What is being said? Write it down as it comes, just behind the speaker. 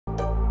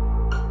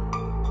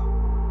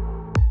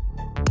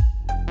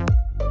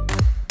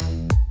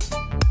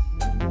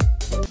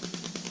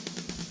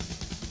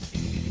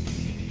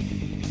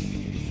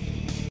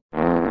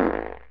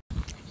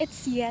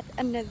yet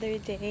another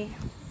day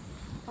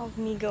of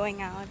me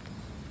going out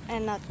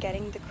and not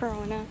getting the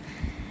corona.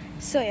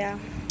 So yeah,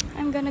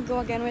 I'm gonna go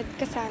again with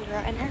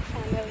Cassandra and her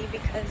family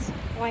because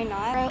why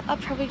not? I'll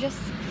probably just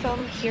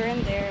film here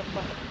and there,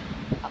 but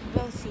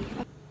we'll see.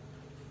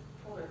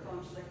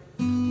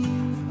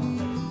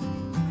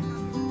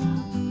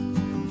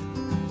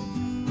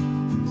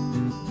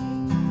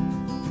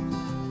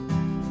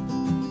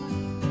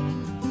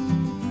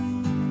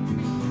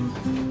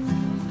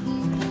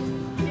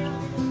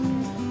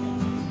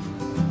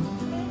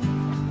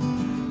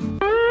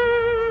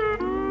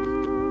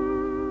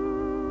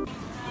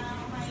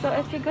 So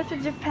if you go to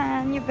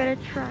Japan, you better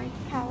try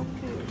cow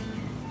food.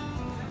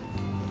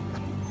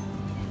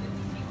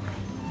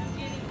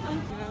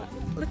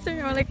 Let's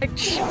say like 1,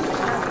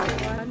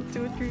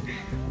 2, 3.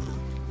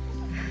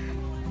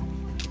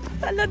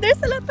 Hello,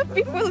 there's a lot of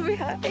people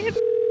behind.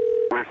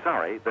 We're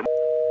sorry, but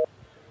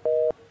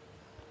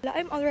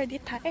I'm already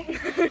tired.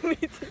 Me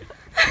too.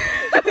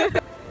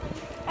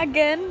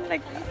 Again,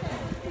 like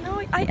no,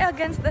 I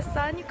against the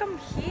sun. You come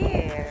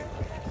here.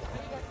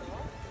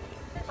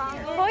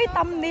 Hoy,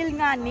 thumbnail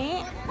nga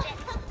ni.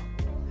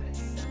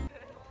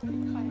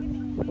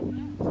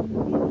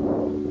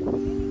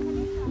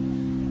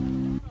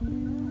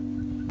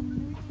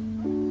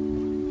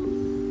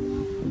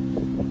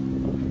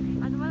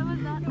 And what was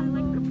that? I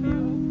like the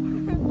view.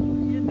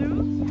 You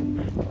do?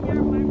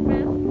 You're my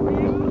best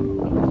view.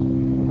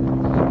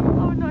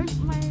 Oh no, it's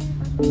my...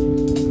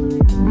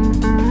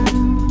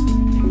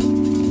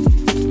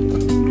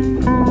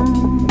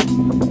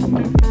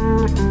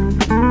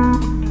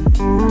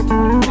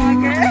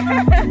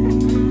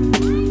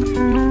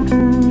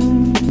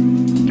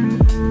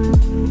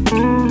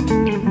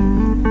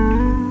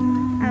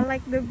 I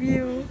like the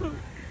view.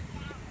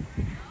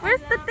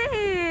 Where's the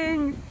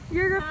thing?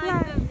 Your reply. I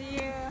like the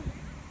view.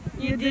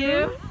 You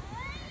do?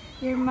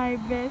 You're my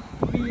best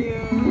view.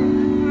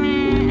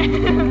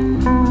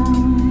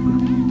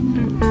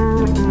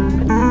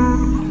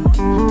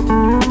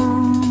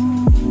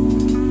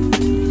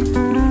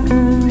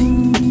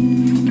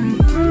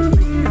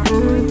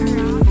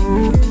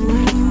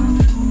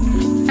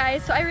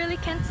 Guys, so I really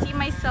can't see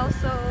myself,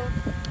 so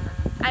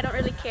I don't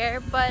really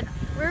care, but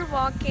we're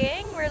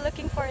walking, we're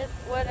looking for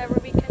whatever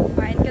we can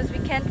find because we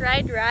can't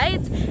ride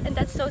rides and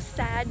that's so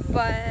sad,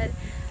 but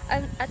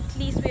at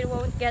least we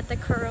won't get the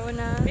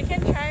corona. We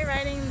can try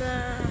riding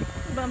the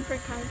bumper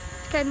cars.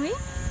 Can we?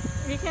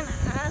 We can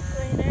ask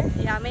later.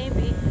 Yeah,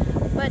 maybe.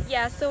 But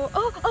yeah, so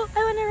oh,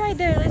 I wanna ride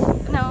there.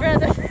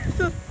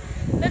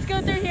 Let's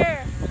go through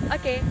here.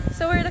 Okay,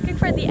 so we're looking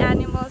for the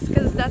animals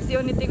because that's the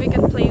only thing we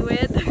can play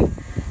with.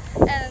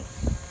 And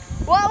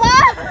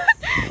voila!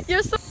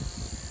 You're so...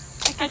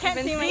 I can't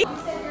see my...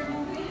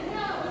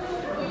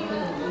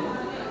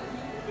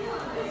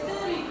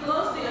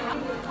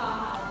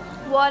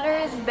 Water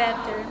is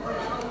better.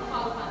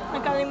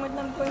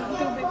 Nakalimutan ko yung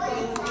tubig ko.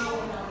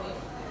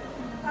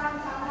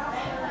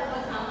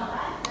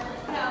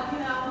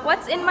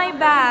 What's in my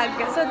bag?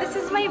 So this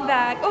is my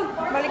bag. Oh,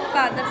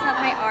 baliktad. That's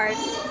not my art.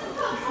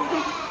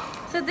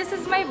 So this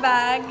is my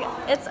bag.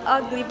 It's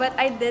ugly, but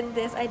I did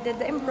this. I did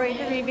the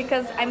embroidery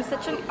because I'm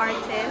such an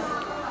artist.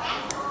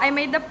 I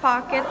made the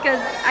pocket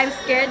because I'm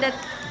scared that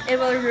it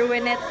will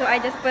ruin it. So I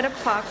just put a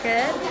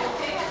pocket.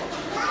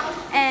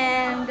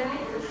 And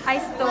I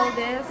stole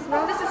this.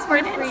 Well, this is for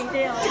free.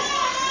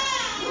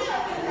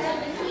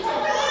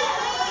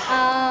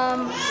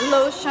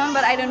 Lotion,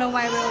 but I don't know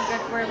why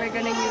where we're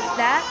gonna use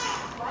that.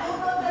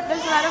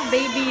 There's a lot of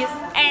babies.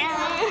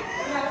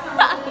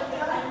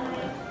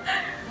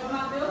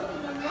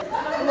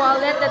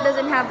 Wallet that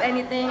doesn't have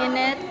anything in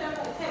it.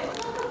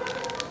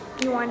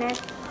 You want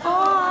it?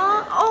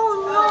 Oh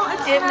no!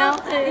 It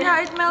melted. Yeah,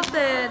 it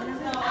melted.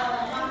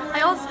 I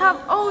also have.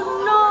 Oh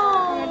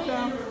no!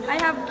 I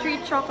have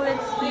 3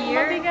 chocolates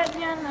here. Mabigat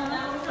yan,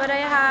 But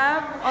I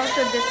have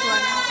also this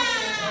one.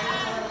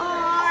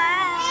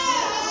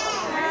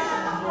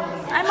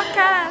 I'm a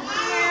cat.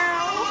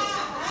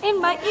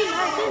 In my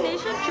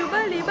imagination,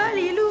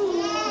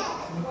 chubali-balilu.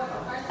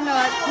 No,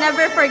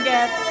 never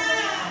forget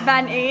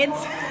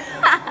Band-Aids.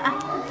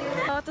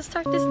 To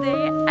start this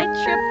day, I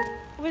tripped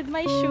with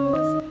my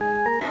shoes.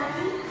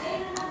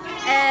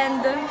 And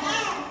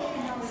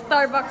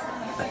Starbucks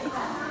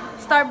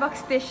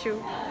tissue.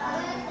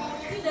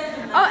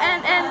 Oh,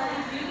 and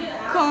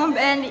comb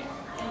and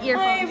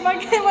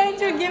earphones. Hey, why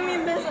didn't you give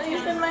me this? You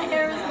said my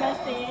hair is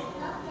messy.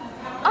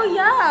 Oh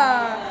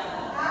yeah.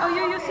 Oh,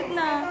 you use it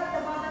now.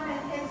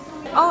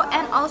 Oh,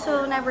 and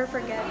also never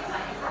forget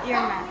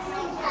your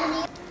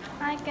mask.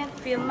 I can't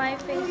feel my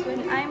face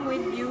when I'm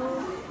with you.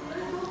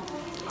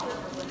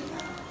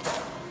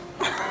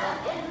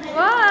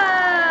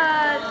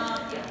 What?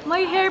 My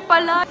hair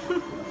pala.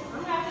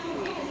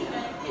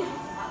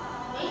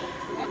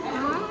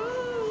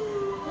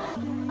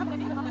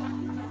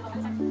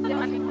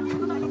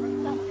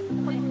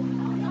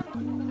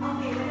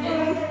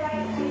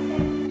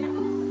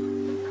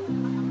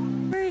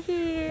 We're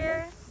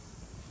here.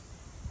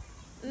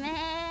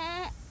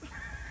 Meh.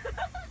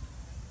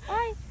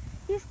 Ay,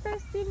 he's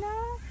thirsty na.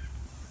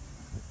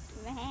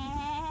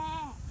 Meh.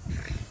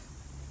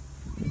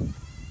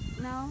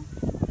 now?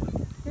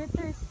 You're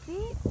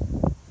thirsty?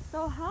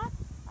 So hot?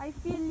 I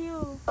feel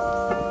you.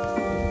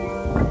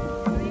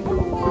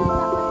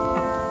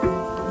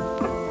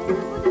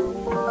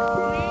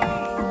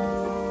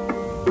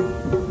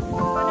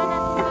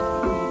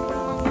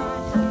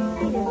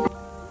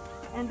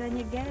 And then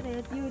you get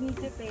it, you need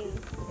to pay.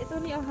 It's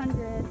only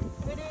 100.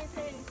 Where do we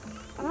pay?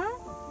 Huh?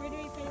 Where do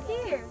we pay?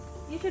 Here.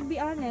 You should be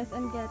honest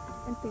and get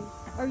and pay.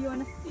 Or you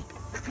wanna speak?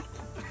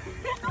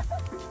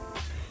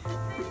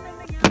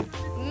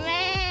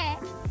 Meh!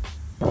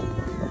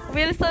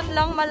 Wilson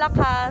lang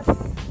malakas.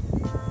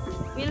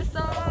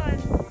 Wilson!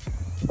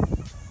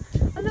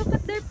 Oh, look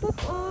at their poop,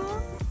 oh!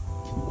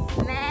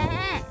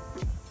 Meh!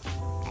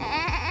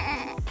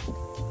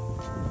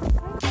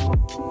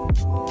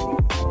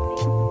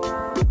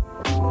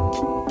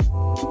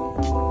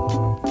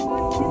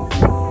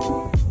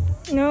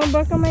 No,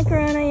 baka may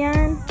corona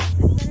yan.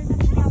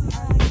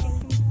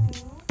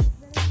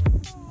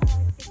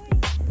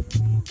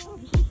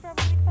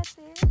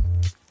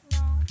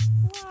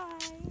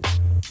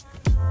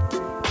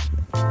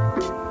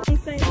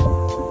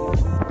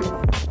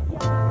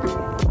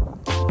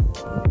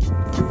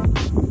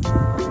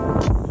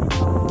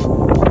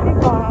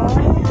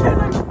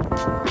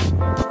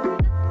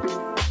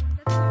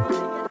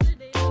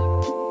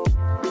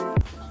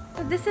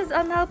 This is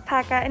an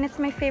alpaca and it's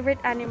my favorite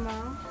animal.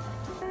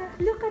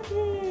 Look at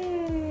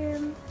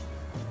him!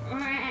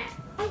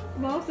 Oh,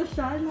 wow,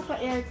 social,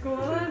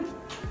 naka-aircon.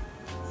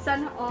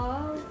 Sana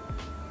all.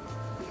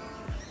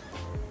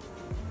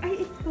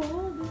 Ay, it's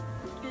cold.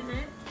 Is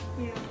it?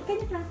 Yeah. Can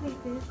you translate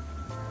this?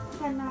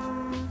 Sana.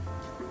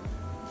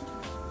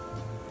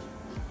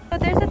 So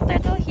there's a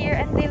turtle here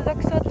and they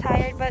look so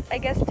tired, but I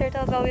guess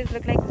turtles always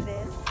look like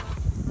this.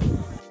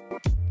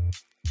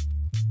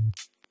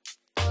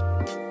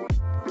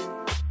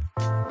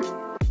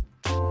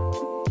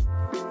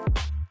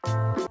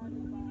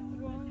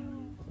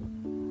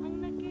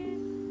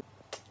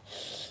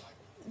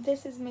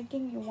 This is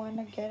making me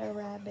wanna get a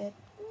rabbit.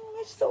 Oh,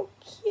 it's so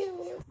cute.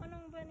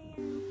 Anong bunny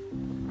yan?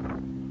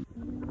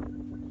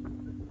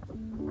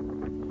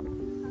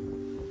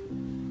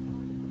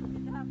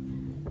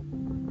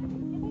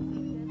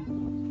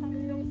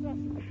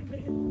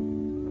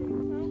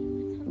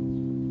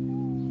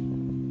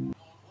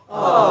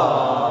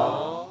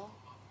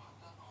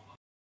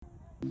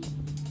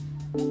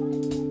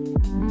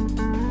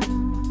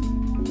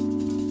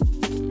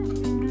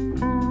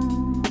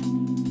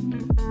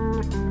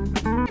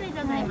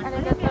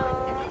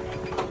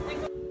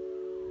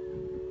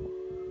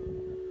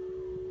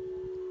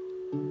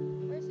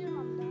 Where's your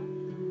mom down?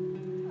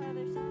 Oh,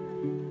 there's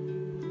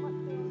what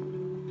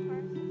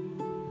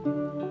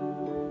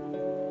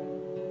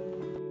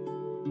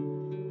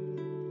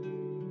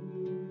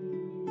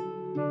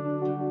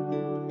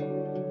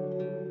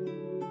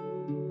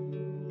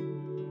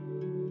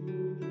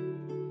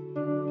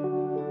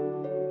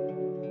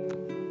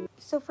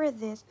So for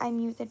this, I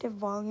muted the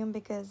volume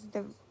because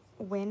the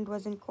wind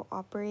wasn't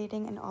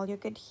cooperating and all you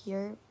could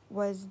hear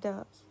was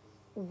the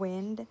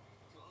wind.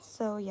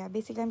 So yeah,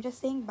 basically I'm just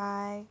saying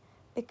bye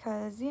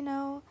because, you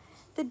know,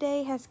 the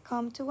day has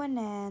come to an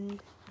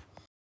end.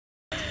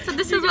 So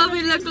this is what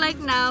we look like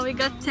now. We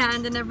got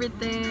tanned and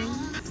everything.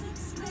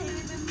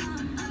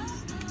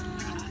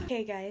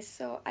 Okay guys,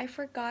 so I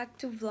forgot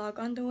to vlog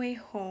on the way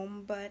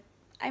home, but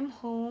I'm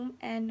home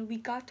and we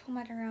got home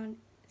at around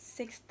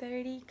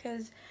 6:30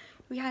 because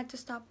we had to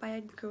stop by a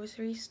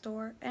grocery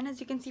store. And as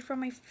you can see from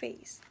my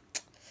face,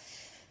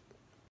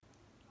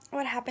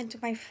 what happened to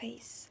my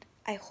face?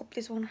 I hope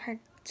this won't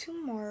hurt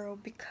tomorrow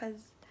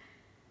because,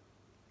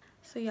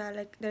 so yeah,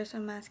 like there's a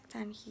mask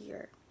tan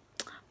here,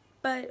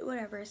 but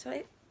whatever. So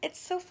it's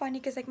so funny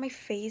because like my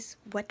face,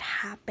 what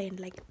happened,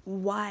 like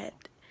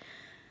what?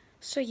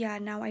 So yeah,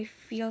 now I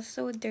feel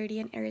so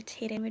dirty and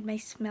irritated with my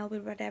smell,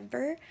 with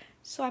whatever.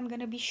 So I'm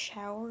gonna be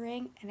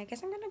showering and I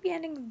guess I'm gonna be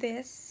ending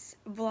this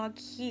vlog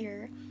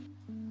here.